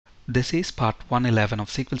This is part 111 of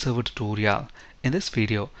SQL Server tutorial. In this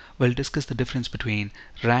video, we'll discuss the difference between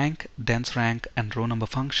rank, dense rank, and row number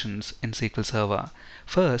functions in SQL Server.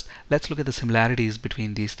 First, let's look at the similarities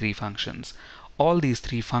between these three functions. All these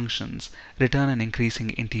three functions return an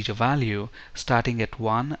increasing integer value starting at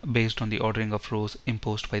 1 based on the ordering of rows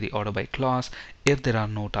imposed by the order by clause if there are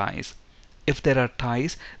no ties. If there are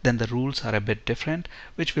ties, then the rules are a bit different,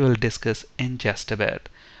 which we will discuss in just a bit.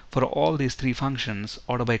 For all these three functions,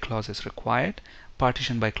 order by clause is required,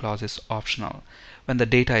 partition by clause is optional. When the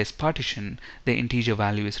data is partitioned, the integer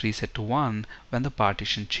value is reset to 1 when the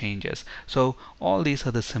partition changes. So all these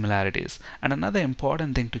are the similarities. And another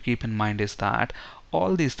important thing to keep in mind is that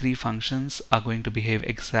all these three functions are going to behave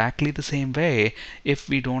exactly the same way if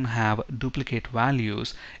we don't have duplicate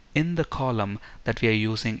values in the column that we are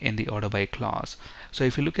using in the order by clause. So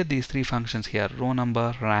if you look at these three functions here, row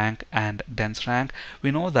number, rank, and dense rank,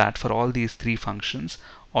 we know that for all these three functions,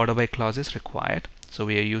 order by clause is required. So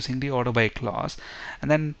we are using the order by clause,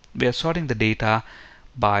 and then we are sorting the data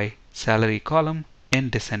by salary column in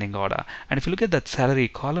descending order. And if you look at that salary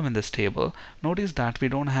column in this table, notice that we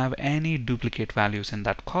don't have any duplicate values in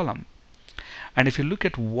that column. And if you look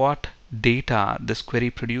at what data this query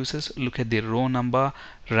produces, look at the row number,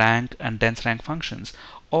 rank, and dense rank functions.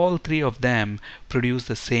 All three of them produce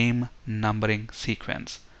the same numbering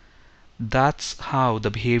sequence. That's how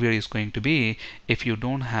the behavior is going to be if you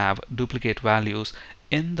don't have duplicate values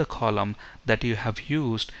in the column that you have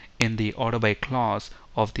used in the order by clause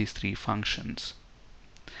of these three functions.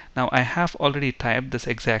 Now I have already typed this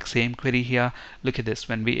exact same query here. Look at this.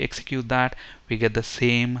 When we execute that, we get the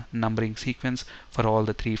same numbering sequence for all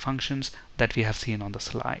the three functions that we have seen on the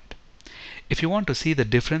slide. If you want to see the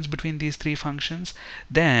difference between these three functions,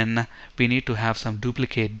 then we need to have some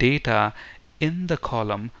duplicate data in the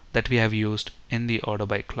column that we have used in the order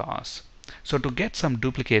by clause. So to get some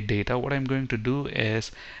duplicate data, what I'm going to do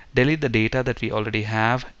is delete the data that we already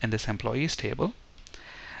have in this employees table.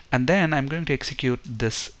 And then I'm going to execute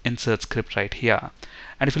this insert script right here.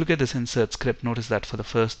 And if you look at this insert script, notice that for the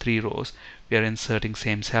first three rows, we are inserting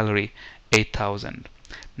same salary, 8,000.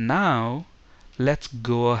 Now, let's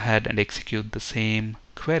go ahead and execute the same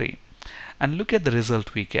query. And look at the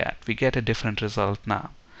result we get. We get a different result now.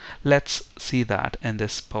 Let's see that in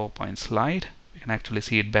this PowerPoint slide. We can actually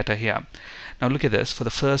see it better here. Now look at this. For the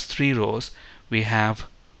first three rows, we have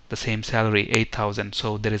the same salary, 8,000.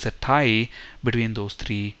 So there is a tie between those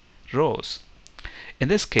three rows. In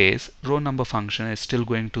this case, row number function is still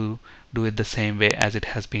going to do it the same way as it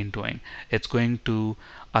has been doing. It's going to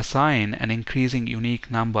assign an increasing unique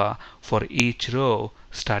number for each row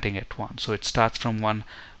starting at 1. So it starts from 1,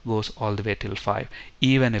 goes all the way till 5,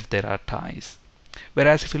 even if there are ties.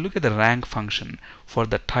 Whereas if you look at the rank function, for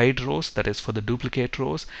the tied rows, that is for the duplicate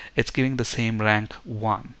rows, it's giving the same rank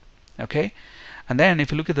 1. Okay? And then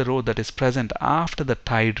if you look at the row that is present after the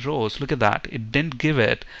tied rows, look at that. It didn't give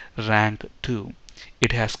it rank 2.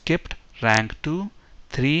 It has skipped rank 2,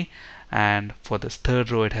 3, and for this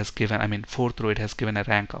third row it has given, fourth row it has given a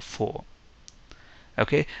rank of 4.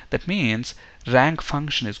 Okay, that means rank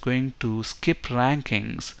function is going to skip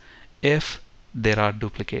rankings if there are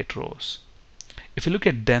duplicate rows. If you look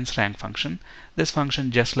at dense rank function, this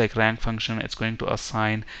function, just like rank function, it's going to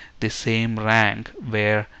assign the same rank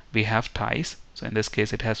where we have ties. So in this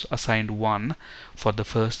case, it has assigned 1 for the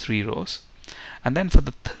first three rows. And then for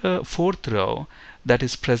the fourth row that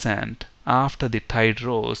is present after the tied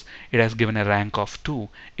rows, it has given a rank of 2.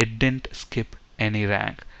 It didn't skip any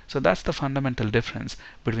rank. So that's the fundamental difference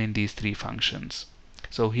between these three functions.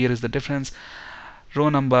 So here is the difference. Row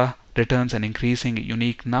number returns an increasing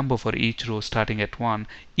unique number for each row starting at 1,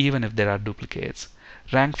 even if there are duplicates.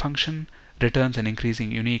 Rank function returns an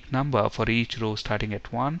increasing unique number for each row starting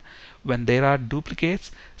at 1. When there are duplicates,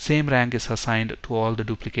 same rank is assigned to all the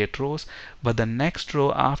duplicate rows, but the next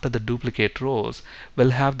row after the duplicate rows will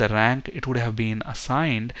have the rank it would have been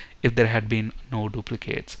assigned if there had been no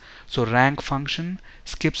duplicates. So rank function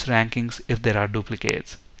skips rankings if there are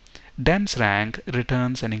duplicates. Dense rank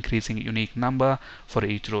returns an increasing unique number for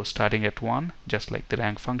each row starting at 1, just like the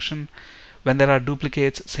rank function. When there are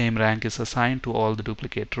duplicates, same rank is assigned to all the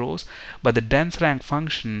duplicate rows, but the dense rank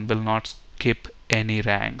function will not skip any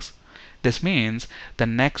ranks. This means the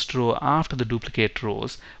next row after the duplicate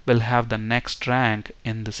rows will have the next rank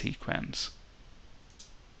in the sequence.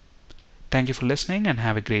 Thank you for listening and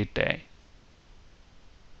have a great day.